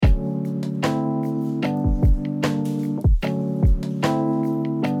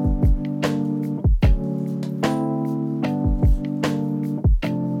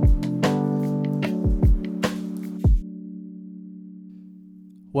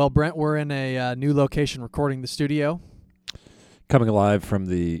Well, Brent, we're in a new location recording the studio. Coming alive from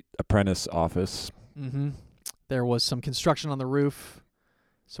the Apprentice office. Mm-hmm. There was some construction on the roof,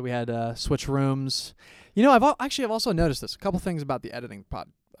 so we had to switch rooms. You know, I've also noticed this. A couple things about the editing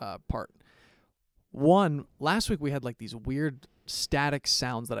part. One, last week we had like these weird static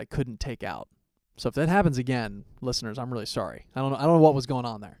sounds that I couldn't take out. So if that happens again, listeners, I'm really sorry. I don't know what was going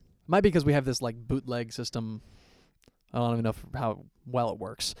on there. It might be because we have this like bootleg system. I don't even know how well it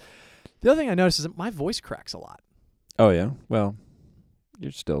works. The other thing I noticed is that my voice cracks a lot. Oh, yeah? Well,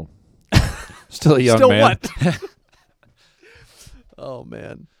 you're still a young still man. What? Oh,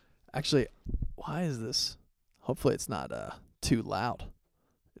 man. Actually, why is this? Hopefully it's not too loud.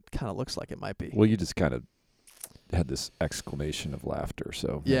 It kind of looks like it might be. Well, you just kind of had this exclamation of laughter.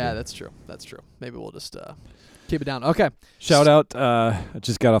 So Yeah, maybe. that's true. That's true. Maybe we'll just keep it down. Okay. Shout out. I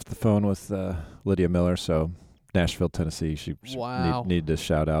just got off the phone with Lydia Miller, so Nashville, Tennessee. She Wow. need to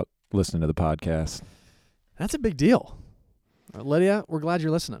shout out listening to the podcast. That's a big deal. Lydia, we're glad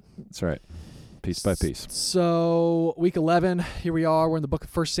you're listening. That's right. Piece by piece. So, week 11, here we are. We're in the book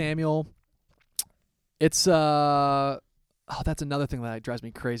of 1 Samuel. It's, that's another thing that drives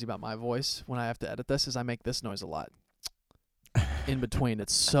me crazy about my voice when I have to edit this is I make this noise a lot in between.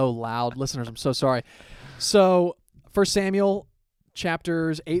 It's so loud. Listeners, I'm so sorry. So, 1 Samuel,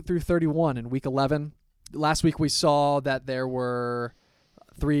 chapters 8 through 31 in week 11. Last week we saw that there were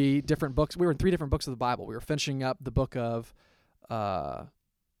 3 different books. We were in 3 different books of the Bible. We were finishing up the book of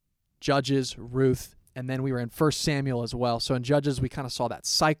Judges, Ruth, and then we were in 1 Samuel as well. So in Judges, we kind of saw that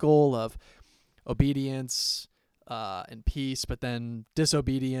cycle of obedience and peace, but then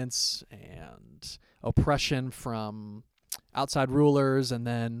disobedience and oppression from outside rulers, and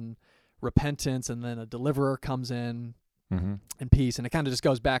then repentance, and then a deliverer comes in and peace. And it kind of just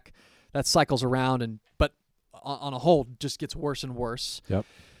goes back. That cycles around, but on a whole, just gets worse and worse. Yep.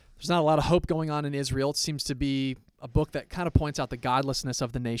 There's not a lot of hope going on in Israel. It seems to be a book that kind of points out the godlessness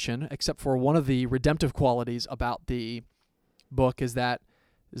of the nation, except for one of the redemptive qualities about the book is the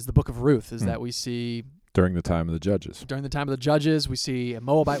book of Ruth, is that we see during the time of the Judges. During the time of the Judges, we see a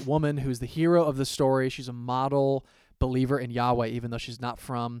Moabite woman who's the hero of the story. She's a model believer in Yahweh, even though she's not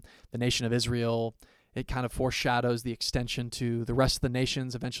from the nation of Israel. It kind of foreshadows the extension to the rest of the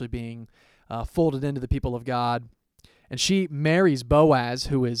nations eventually being folded into the people of God. And she marries Boaz,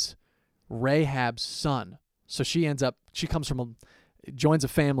 who is Rahab's son. So joins a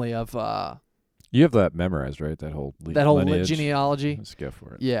family of... You have that memorized, right? That whole lineage? Genealogy. Let's go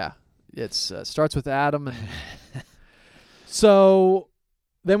for it. Yeah. It starts with Adam. And so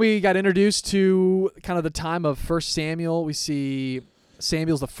then we got introduced to kind of the time of 1 Samuel. We see...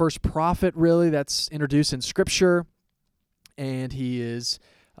 Samuel's the first prophet, really, that's introduced in Scripture, and he is,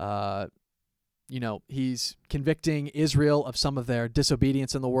 he's convicting Israel of some of their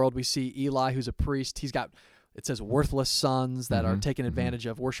disobedience in the world. We see Eli, who's a priest. He's got, it says, worthless sons that are taking advantage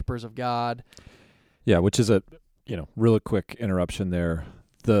of worshipers of God. Yeah, which is a, really quick interruption there.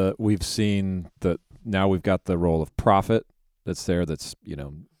 We've seen that now we've got the role of prophet that's there, that's,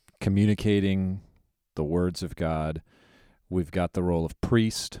 communicating the words of God. We've got the role of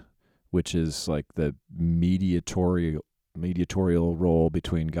priest, which is like the mediatorial role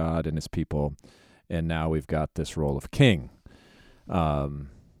between God and his people. And now we've got this role of king,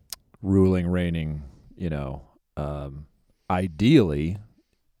 ruling, reigning, ideally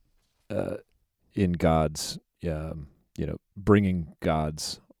in God's, bringing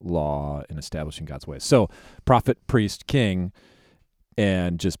God's law and establishing God's ways. So prophet, priest, king,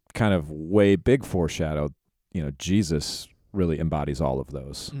 and just kind of way big foreshadow, Jesus really embodies all of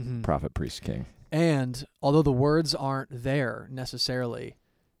those, prophet, priest, king. And although the words aren't there necessarily,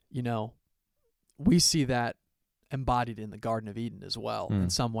 we see that embodied in the Garden of Eden as well. In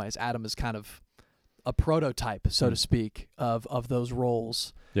some ways, Adam is kind of a prototype, so to speak, of those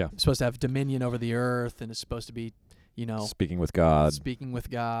roles. Yeah. He's supposed to have dominion over the earth and is supposed to be, speaking with God. Speaking with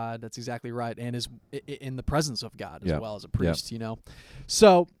God, that's exactly right, and is in the presence of God as well as a priest,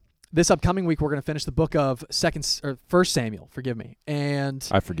 So this upcoming week, we're going to finish the book of 1 Samuel. Forgive me, and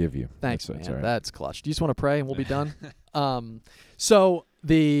I forgive you. Thanks, that's man. Right. That's clutch. Do you just want to pray and we'll be done? So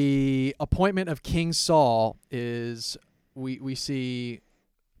the appointment of King Saul is we see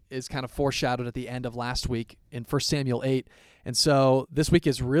is kind of foreshadowed at the end of last week in 1 Samuel 8, and so this week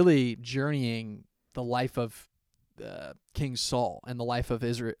is really journeying the life of King Saul and the life of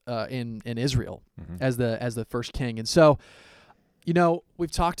Israel in Israel as the first king, and so.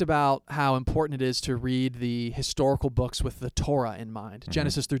 We've talked about how important it is to read the historical books with the Torah in mind,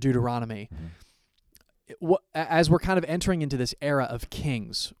 Genesis through Deuteronomy. As we're kind of entering into this era of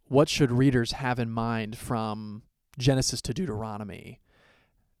kings, what should readers have in mind from Genesis to Deuteronomy?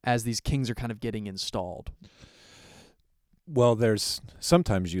 as these kings are kind of getting installed? Well, there's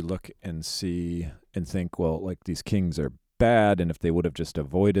sometimes you look and see and think, well, like these kings are bad, and if they would have just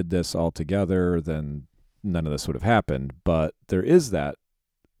avoided this altogether, then none of this would have happened. But there is that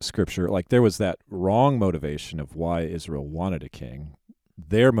scripture, like there was that wrong motivation of why Israel wanted a king.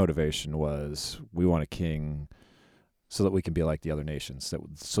 Their motivation was, we want a king so that we can be like the other nations,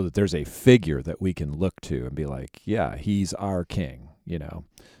 so that there's a figure that we can look to and be like, yeah, he's our king, you know.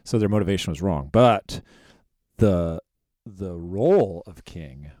 So their motivation was wrong, but the role of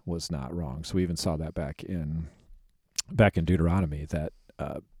king was not wrong. So we even saw that back in Deuteronomy, that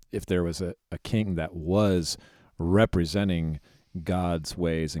if there was a king that was representing God's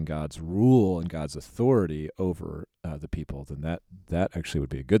ways and God's rule and God's authority over the people, then that actually would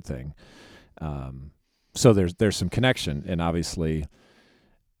be a good thing. So there's some connection, and obviously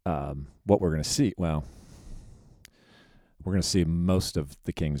what we're going to see, well, we're going to see most of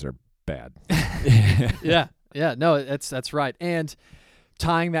the kings are bad. Yeah, no, that's right. And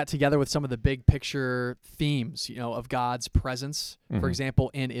tying that together with some of the big picture themes, you know, of God's presence, for example,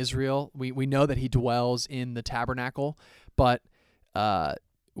 in Israel, we know that he dwells in the tabernacle, but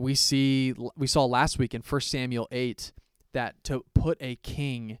we saw last week in 1 Samuel 8 that to put a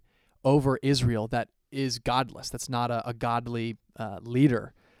king over Israel that is godless, that's not a godly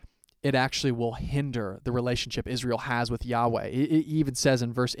leader, it actually will hinder the relationship Israel has with Yahweh. It even says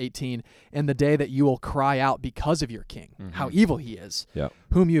in verse 18, "In the day that you will cry out because of your king, how evil he is,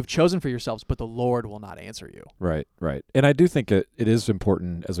 whom you have chosen for yourselves, but the Lord will not answer you." Right. And I do think it is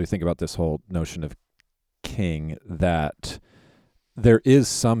important, as we think about this whole notion of king, that there is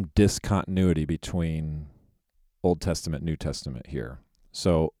some discontinuity between Old Testament, New Testament here.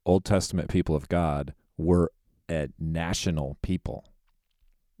 So Old Testament people of God were a national people.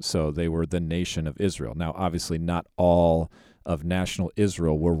 So they were the nation of Israel. Now, obviously, not all of national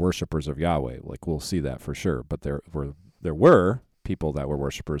Israel were worshipers of Yahweh. Like, we'll see that for sure. But there were people that were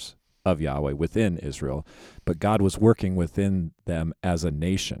worshipers of Yahweh within Israel. But God was working within them as a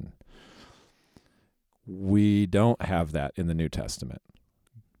nation. We don't have that in the New Testament.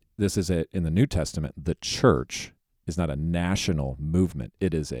 This is it. In the New Testament, the church is not a national movement.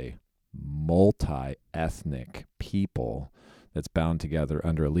 It is a multi-ethnic people that's bound together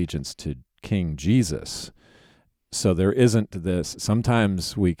under allegiance to King Jesus. So there isn't this.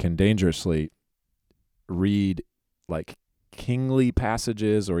 Sometimes we can dangerously read like kingly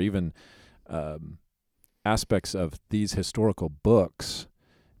passages or even aspects of these historical books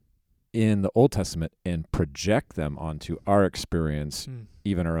in the Old Testament and project them onto our experience,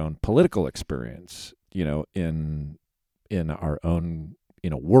 even our own political experience, you know, in our own, you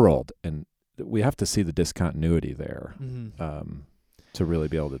know, world. And we have to see the discontinuity there to really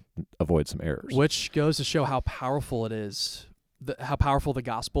be able to avoid some errors. Which goes to show how powerful it is, how powerful the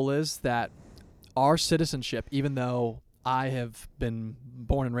gospel is, that our citizenship, even though I have been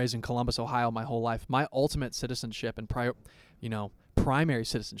born and raised in Columbus, Ohio my whole life, my ultimate citizenship and primary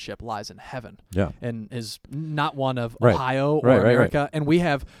citizenship lies in heaven, and is not one of Ohio or America. Right. And we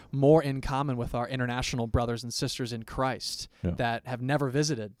have more in common with our international brothers and sisters in Christ that have never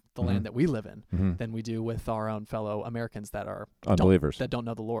visited the land that we live in than we do with our own fellow Americans that are unbelievers, that don't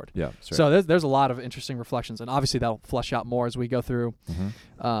know the Lord. Yeah, that's right. So there's a lot of interesting reflections, and obviously that'll flesh out more as we go through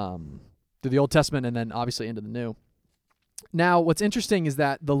the Old Testament and then obviously into the New. Now, what's interesting is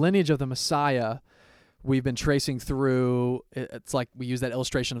that the lineage of the Messiah we've been tracing through. It's like we use that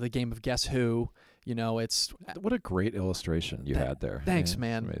illustration of the game of Guess Who. You know, it's what a great illustration you had there. Thanks,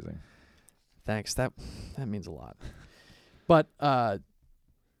 man. Amazing. Thanks. That means a lot. But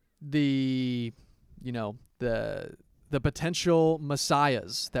the potential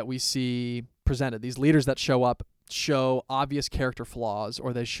messiahs that we see presented, these leaders that show up, show obvious character flaws,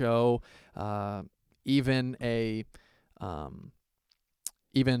 or they show even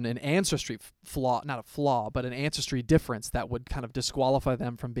an ancestry flaw, not a flaw, but an ancestry difference that would kind of disqualify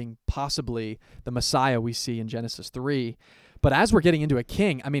them from being possibly the Messiah we see in Genesis 3. But as we're getting into a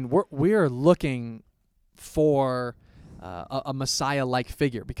king, I mean, we're looking for a Messiah-like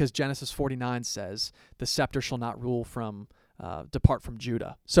figure, because Genesis 49 says, "The scepter shall not rule depart from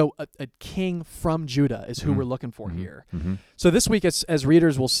Judah." So a king from Judah is who we're looking for here. So this week, as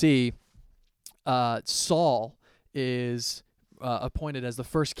readers will see, Saul is appointed as the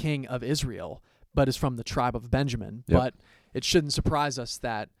first king of Israel, but is from the tribe of Benjamin. Yep. But it shouldn't surprise us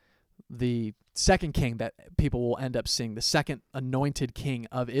that the second king that people will end up seeing, the second anointed king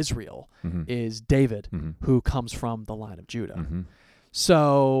of Israel, is David, who comes from the line of Judah.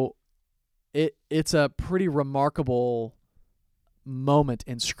 So it's a pretty remarkable moment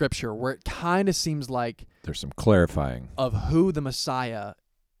in Scripture where it kind of seems like there's some clarifying of who the Messiah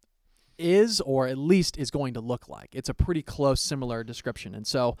is, or at least is going to look like. It's a pretty close, similar description. And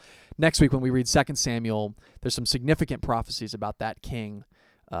so next week when we read 2 Samuel, there's some significant prophecies about that king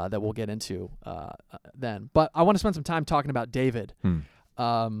that we'll get into then. But I want to spend some time talking about David.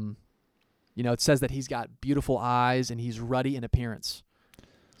 You know, it says that he's got beautiful eyes and he's ruddy in appearance.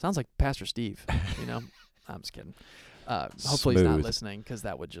 Sounds like Pastor Steve, you know. I'm just kidding. Hopefully he's not listening, because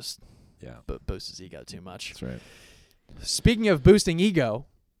that would just boost his ego too much. That's right. Speaking of boosting ego,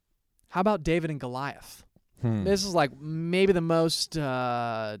 how about David and Goliath? This is like maybe the most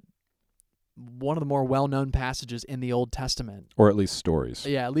one of the more well-known passages in the Old Testament, or at least stories.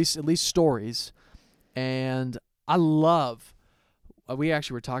 Yeah, at least stories. And I love. We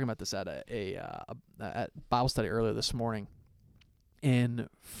actually were talking about this at at Bible study earlier this morning. In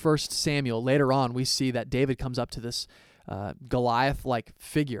 1 Samuel, later on, we see that David comes up to this Goliath-like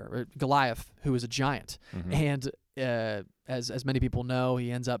figure, or Goliath, who is a giant. And as many people know,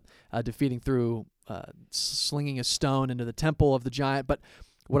 he ends up defeating through slinging a stone into the temple of the giant. But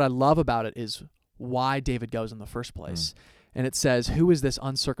what I love about it is why David goes in the first place. And it says, "Who is this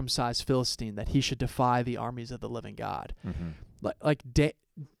uncircumcised Philistine that he should defy the armies of the living God?"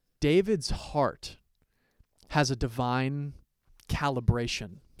 David's heart has a divine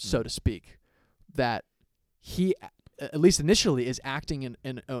calibration, so to speak, that he, at least initially, is acting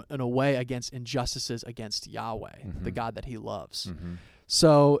in a way against injustices against Yahweh, the God that he loves.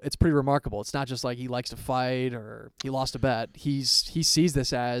 So it's pretty remarkable. It's not just like he likes to fight or he lost a bet. He sees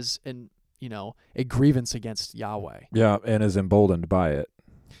this as a grievance against Yahweh. Yeah, and is emboldened by it.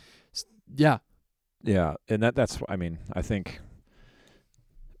 Yeah. Yeah, and that's I mean, I think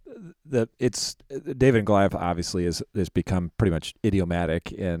that it's David and Goliath obviously has become pretty much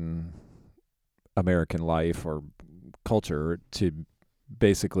idiomatic in American life or culture to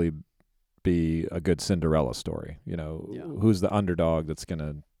basically be a good Cinderella story. You know, who's the underdog that's going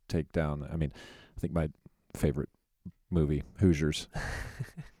to take down? I mean, I think my favorite movie, Hoosiers.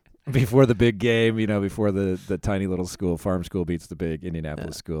 Before the big game, before the tiny little farm school beats the big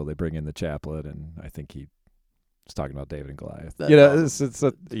Indianapolis school, they bring in the chaplain, and I think he's talking about David and Goliath.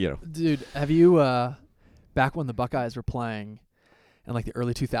 Dude, have you back when the Buckeyes were playing in like the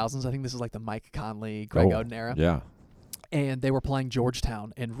early 2000s? I think this is like the Mike Conley, Greg Oden era. Yeah. And they were playing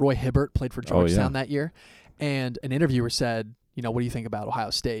Georgetown, and Roy Hibbert played for Georgetown that year. And an interviewer said, what do you think about Ohio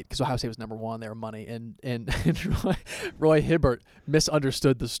State? Because Ohio State was number one. They were money. And Roy Hibbert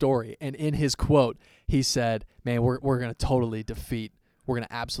misunderstood the story. And in his quote, he said, man, we're going to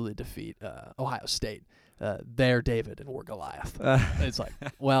absolutely defeat Ohio State. They're David and we're Goliath. It's like,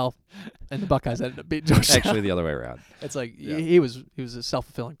 well, and the Buckeyes ended up beating Georgetown. Actually, the other way around. It's like he was a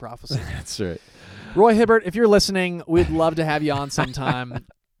self-fulfilling prophecy. That's right. Roy Hibbert, if you're listening, we'd love to have you on sometime.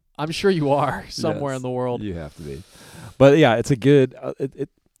 I'm sure you are somewhere in the world. You have to be. But yeah, it's a good.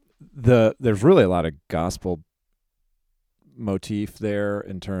 There's really a lot of gospel motif there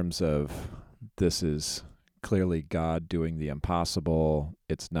in terms of this is clearly God doing the impossible.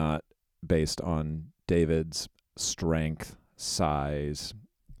 It's not based on David's strength, size,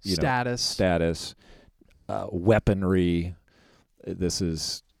 status, weaponry. This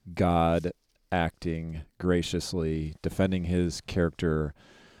is God acting graciously, defending his character,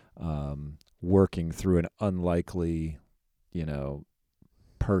 working through an unlikely,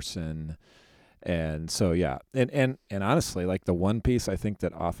 person. And so, yeah. And honestly, like the one piece I think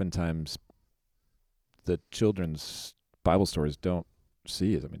that oftentimes the children's Bible stories don't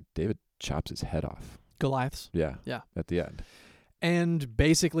see is, David chops his head off. Goliath's? Yeah. At the end. And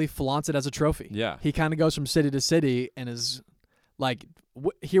basically flaunts it as a trophy. Yeah. He kind of goes from city to city and is like,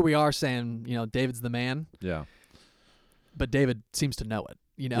 here we are saying, David's the man. Yeah. But David seems to know it,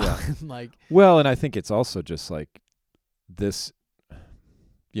 Yeah. like. Well, and I think it's also just like this,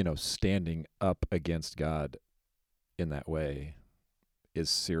 standing up against God in that way is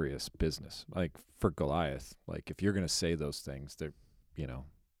serious business. Like for Goliath, like if you're going to say those things,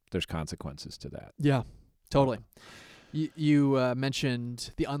 there's consequences to that. Yeah, totally. You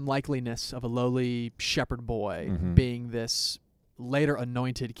mentioned the unlikeliness of a lowly shepherd boy being this later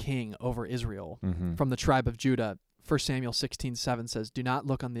anointed king over Israel from the tribe of Judah. 1 Samuel 16:7 says, "Do not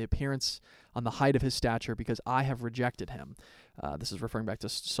look on the appearance, on the height of his stature, because I have rejected him." This is referring back to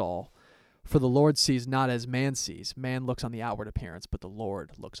Saul. "For the Lord sees not as man sees. Man looks on the outward appearance, but the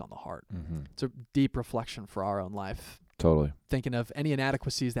Lord looks on the heart." It's a deep reflection for our own life. Totally. Thinking of any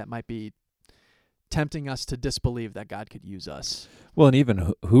inadequacies that might be tempting us to disbelieve that God could use us. Well, and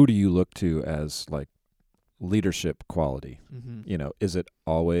even who do you look to as like leadership quality? Is it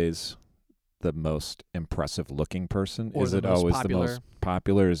always the most impressive looking person? Or is it always the most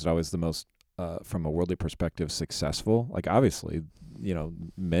popular? Is it always the most, from a worldly perspective, successful? Like obviously,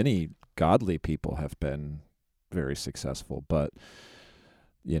 many godly people have been very successful, but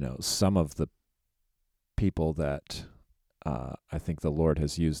some of the people that I think the Lord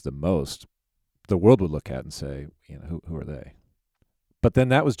has used the most, the world would look at and say, who are they? But then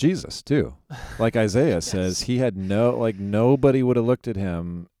that was Jesus too. Like Isaiah Yes. says, he had nobody would have looked at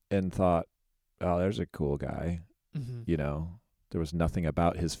him and thought, oh, there's a cool guy. Mm-hmm. There was nothing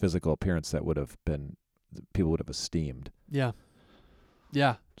about his physical appearance that people would have esteemed. Yeah.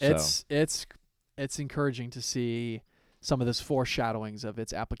 Yeah. So- It's encouraging to see some of this foreshadowings of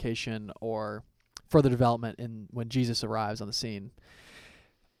its application or further development when Jesus arrives on the scene.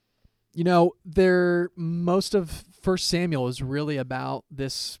 Most of 1 Samuel is really about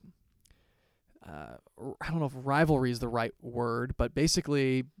this, I don't know if rivalry is the right word, but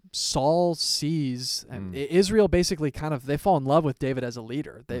basically Saul sees, and Israel basically they fall in love with David as a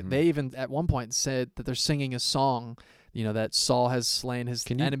leader. They even at one point said that they're singing a song, that Saul has slain his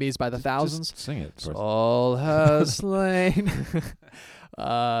enemies by the thousands. Just sing it. Saul has slain.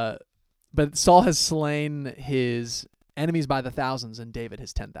 But Saul has slain his enemies by the thousands and David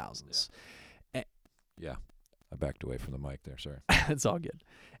his 10,000s. Yeah. I backed away from the mic there, sorry. It's all good.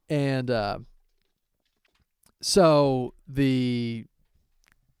 And so the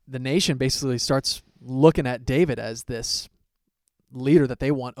nation basically starts looking at David as this leader that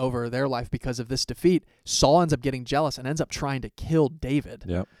they want over their life because of this defeat. Saul ends up getting jealous and ends up trying to kill David.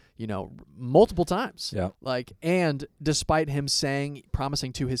 Yep. Multiple times. Yeah. And despite him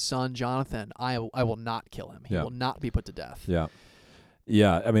promising to his son Jonathan, I will not kill him. He will not be put to death. Yeah.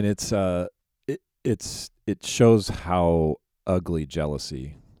 Yeah. I mean, it shows how ugly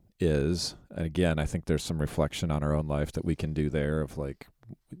jealousy is. And again, I think there's some reflection on our own life that we can do there of like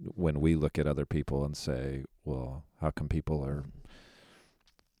when we look at other people and say, well, how come people are,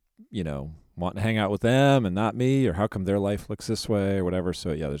 wanting to hang out with them and not me, or how come their life looks this way or whatever.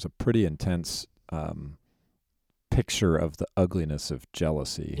 So yeah, there's a pretty intense picture of the ugliness of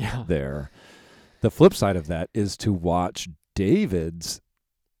jealousy there. The flip side of that is to watch David's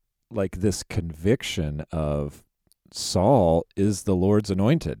this conviction of Saul is the Lord's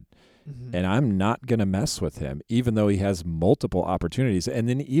anointed. Mm-hmm. And I'm not going to mess with him, even though he has multiple opportunities. And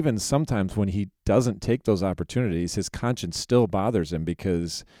then even sometimes when he doesn't take those opportunities, his conscience still bothers him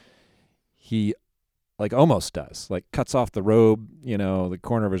because he almost does, cuts off the robe, the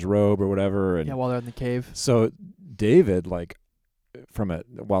corner of his robe or whatever. And while they're in the cave. So David,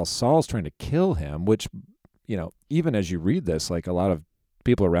 while Saul's trying to kill him, which, even as you read this, a lot of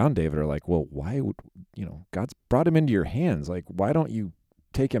people around David are like, well, why would, God's brought him into your hands. Why don't you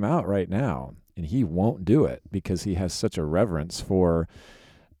take him out right now? And he won't do it because he has such a reverence for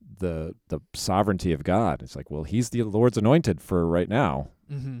the sovereignty of God. It's well, he's the Lord's anointed for right now,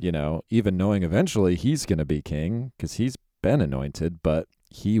 even knowing eventually he's going to be king because he's been anointed, but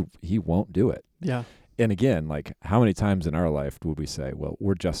he won't do it. Yeah. And again, how many times in our life would we say, well,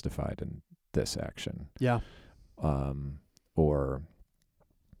 we're justified in this action? Yeah. Or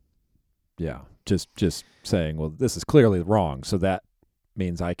just saying, well, this is clearly wrong, so that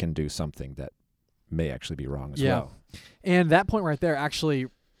means I can do something that may actually be wrong as well. And that point right there, actually,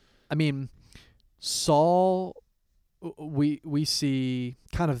 I mean, Saul, we see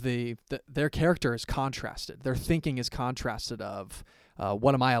kind of their character is contrasted. Their thinking is contrasted of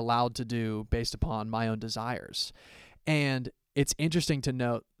what am I allowed to do based upon my own desires. And it's interesting to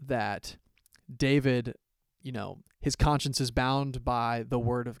note that David, his conscience is bound by the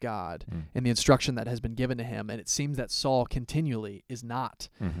word of God and the instruction that has been given to him. And it seems that Saul continually is not.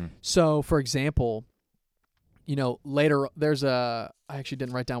 Mm-hmm. So, for example, later I actually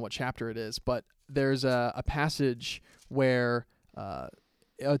didn't write down what chapter it is, but there's a passage where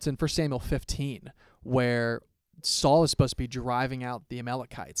it's in 1 Samuel 15 where Saul is supposed to be driving out the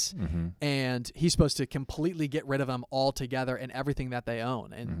Amalekites, and he's supposed to completely get rid of them altogether and everything that they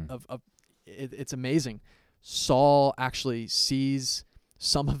own. And it's amazing. Saul actually sees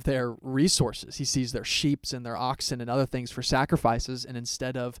some of their resources. He sees their sheep and their oxen and other things for sacrifices, and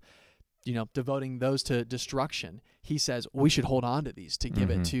instead of devoting those to destruction, he says we should hold on to these to give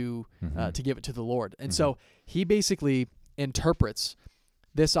it to the Lord. And so he basically interprets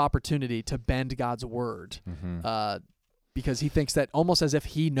this opportunity to bend God's word, because he thinks that almost as if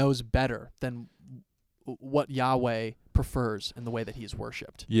he knows better than what Yahweh prefers in the way that he is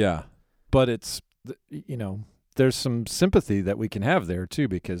worshipped. Yeah, but it's there's some sympathy that we can have there too,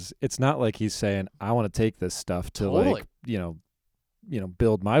 because it's not like he's saying I want to take this stuff to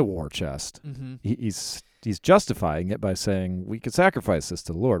build my war chest. He's justifying it by saying we could sacrifice this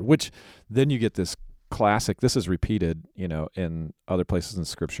to the Lord, which then you get this classic. This is repeated, in other places in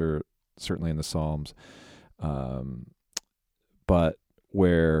Scripture, certainly in the Psalms. But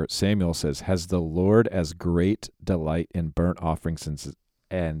where Samuel says, "Has the Lord as great delight in burnt offerings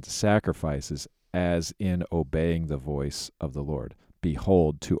and sacrifices as in obeying the voice of the Lord?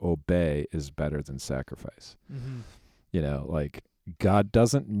 Behold, to obey is better than sacrifice." Mm-hmm. You know, like God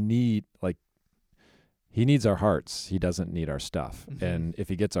doesn't need, like, he needs our hearts. He doesn't need our stuff. Mm-hmm. And if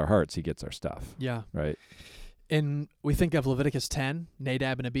he gets our hearts, he gets our stuff. Yeah. Right? And we think of Leviticus 10,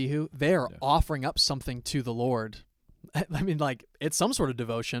 Nadab and Abihu. They are offering up something to the Lord. I mean, like, it's some sort of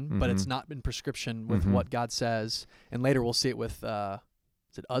devotion, but it's not in prescription with what God says. And later we'll see it with,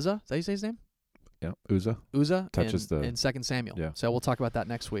 is it Uzzah? Is that how you say his name? Yeah, Uzzah. Uzzah touches in 2 Samuel. Yeah. So we'll talk about that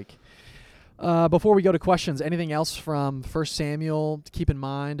next week. Before we go to questions, anything else from 1 Samuel to keep in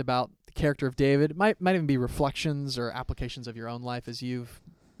mind about the character of David? It might even be reflections or applications of your own life as you've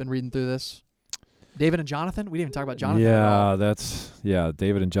been reading through this. David and Jonathan? We didn't even talk about Jonathan at all.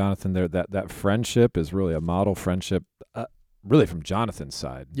 David and Jonathan there. That friendship is really a model friendship, really from Jonathan's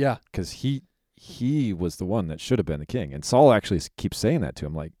side. Yeah. Because he was the one that should have been the king. And Saul actually keeps saying that to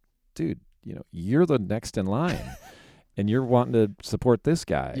him, like, dude, you know, you're the next in line. And you're wanting to support this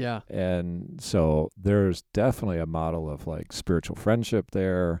guy. Yeah. And so there's definitely a model of, like, spiritual friendship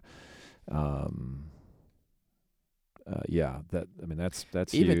there. That's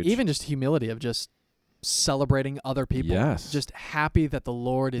huge. Even just humility of just celebrating other people. Yes. Just happy that the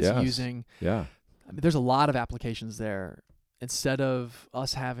Lord is using. Yeah. I mean, there's a lot of applications there. Instead of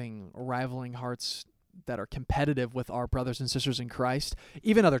us having rivaling hearts that are competitive with our brothers and sisters in Christ,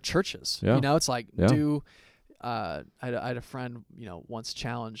 even other churches. Yeah. You know, it's like, I had a friend, you know, once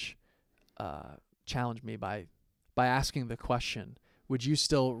challenge me by asking the question, would you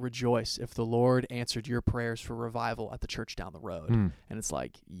still rejoice if the Lord answered your prayers for revival at the church down the road? And it's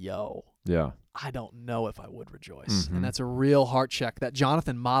like, I don't know if I would rejoice. And that's a real heart check that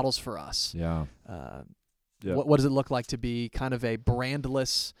Jonathan models for us. Yeah. What does it look like to be kind of a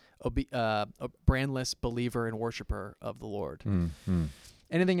brandless believer and worshiper of the Lord?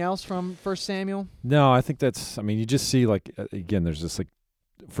 Anything else from 1 Samuel? No, I think you just see, like, again, there's this, like,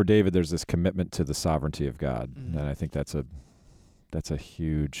 for David, there's this commitment to the sovereignty of God. And I think that's a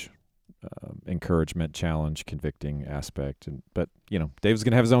huge encouragement, challenge, convicting aspect. But, you know, David's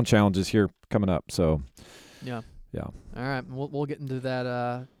going to have his own challenges here coming up. So, yeah. All right. We'll get into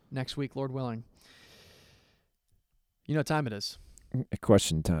that next week, Lord willing. You know what time it is?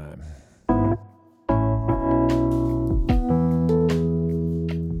 Question time.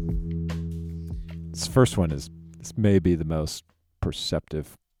 This first one this may be the most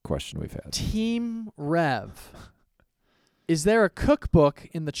perceptive question we've had. Team Rev. Is there a cookbook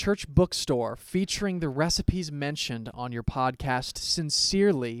in the church bookstore featuring the recipes mentioned on your podcast?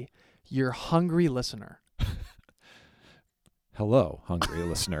 Sincerely, your hungry listener. Hello, hungry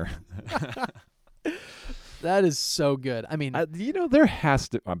listener. That is so good. I mean, you know, there has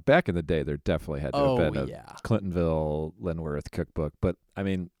to, back in the day, there definitely had to have been a Clintonville, Linworth cookbook. But, I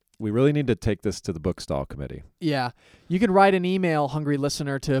mean, we really need to take this to the bookstall committee. Yeah. You can write an email, hungry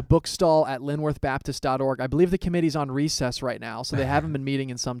listener, to bookstall@linworthbaptist.org. I believe the committee's on recess right now, so they haven't been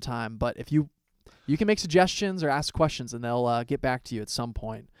meeting in some time. But if you can make suggestions or ask questions, and they'll get back to you at some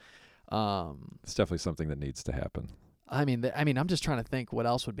point. It's definitely something that needs to happen. I mean, I'm just trying to think what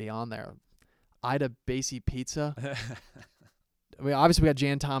else would be on there. Ida Basie pizza. I mean, obviously we got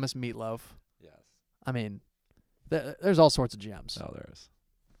Jan Thomas meatloaf. Yes. I mean, there's all sorts of gems. Oh, there is.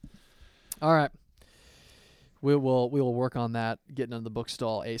 All right. We will work on that, getting into the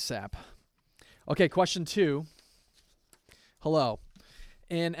bookstall ASAP. Okay, question 2. Hello.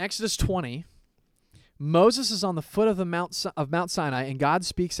 In Exodus 20, Moses is on the foot of Mount Sinai, and God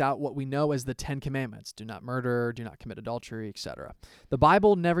speaks out what we know as the 10 Commandments. Do not murder, do not commit adultery, etc. The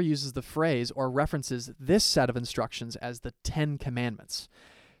Bible never uses the phrase or references this set of instructions as the 10 Commandments.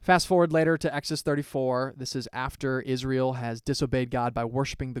 Fast forward later to Exodus 34. This is after Israel has disobeyed God by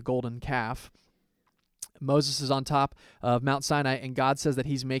worshiping the golden calf. Moses is on top of Mount Sinai, and God says that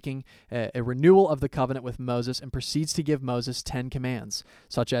he's making a renewal of the covenant with Moses and proceeds to give Moses 10 commands,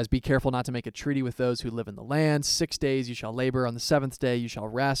 such as, be careful not to make a treaty with those who live in the land, 6 days you shall labor, on the 7th day you shall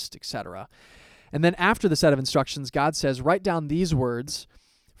rest, etc. And then after the set of instructions, God says, write down these words,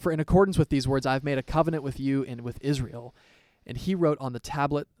 for in accordance with these words I've made a covenant with you and with Israel. And he wrote on the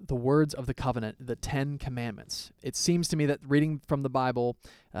tablet the words of the covenant, the 10 Commandments. It seems to me that reading from the Bible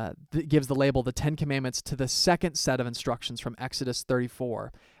gives the label, the 10 Commandments, to the second set of instructions from Exodus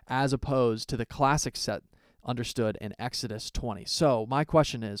 34, as opposed to the classic set understood in Exodus 20. So my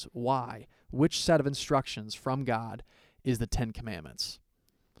question is, why? Which set of instructions from God is the 10 Commandments?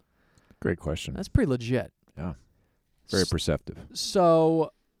 Great question. That's pretty legit. Yeah. Very perceptive.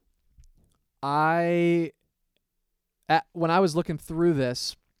 So when I was looking through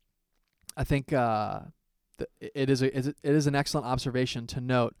this, I think it is an excellent observation to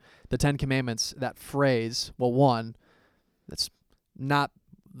note the Ten Commandments. That phrase, well, one, that's not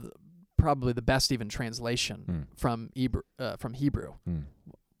probably the best even translation from Hebrew.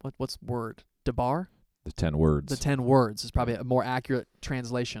 What's word? Debar? The 10 words. The 10 words is probably a more accurate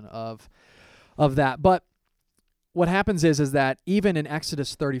translation of that. But what happens is that even in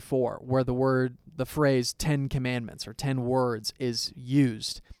Exodus 34, where the phrase 10 commandments or 10 words is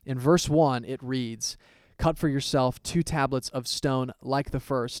used, in verse 1 it reads, "Cut for yourself 2 tablets of stone like the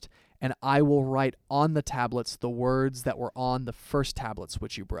first, and I will write on the tablets the words that were on the first tablets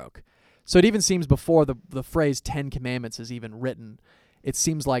which you broke." So it even seems before the phrase 10 commandments is even written, it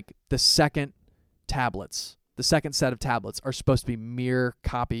seems like the second set of tablets are supposed to be mere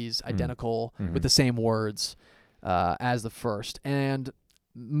copies, identical, with the same words as the first. And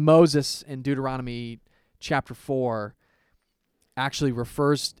Moses in Deuteronomy chapter 4 actually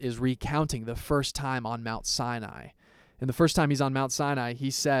is recounting the first time on Mount Sinai. And the first time he's on Mount Sinai,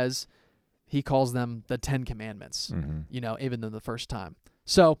 he calls them the 10 Commandments, even though the first time.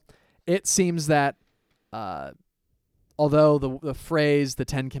 So it seems that although the phrase, the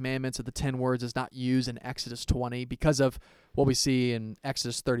 10 Commandments or the 10 words is not used in Exodus 20 because of what we see in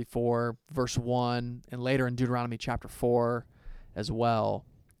Exodus 34, verse 1, and later in Deuteronomy chapter 4 as well,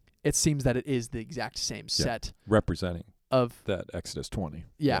 it seems that it is the exact same set. Representing of that Exodus 20.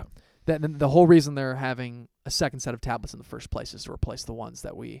 Yeah. That the whole reason they're having a second set of tablets in the first place is to replace the ones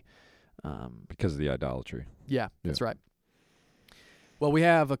that we... because of the idolatry. Yeah, that's right. Well, we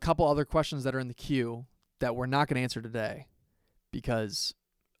have a couple other questions that are in the queue that we're not going to answer today because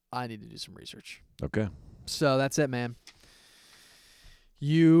I need to do some research. Okay. So that's it, man.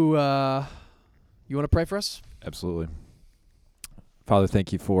 You want to pray for us? Absolutely. Father,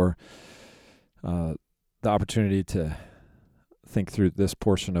 thank you for the opportunity to think through this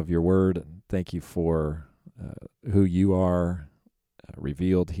portion of your word. And thank you for who you are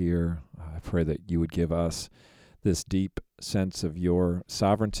revealed here. I pray that you would give us this deep sense of your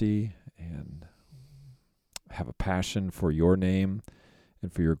sovereignty and have a passion for your name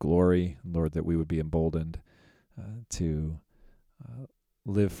and for your glory, Lord, that we would be emboldened to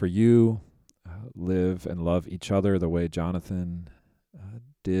live for you, live and love each other the way Jonathan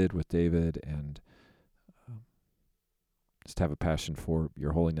did with David, and just have a passion for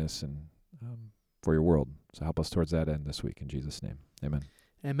your holiness and for your world. So help us towards that end this week in Jesus' name. Amen.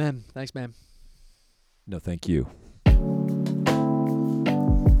 Amen. Thanks, man. No, thank you.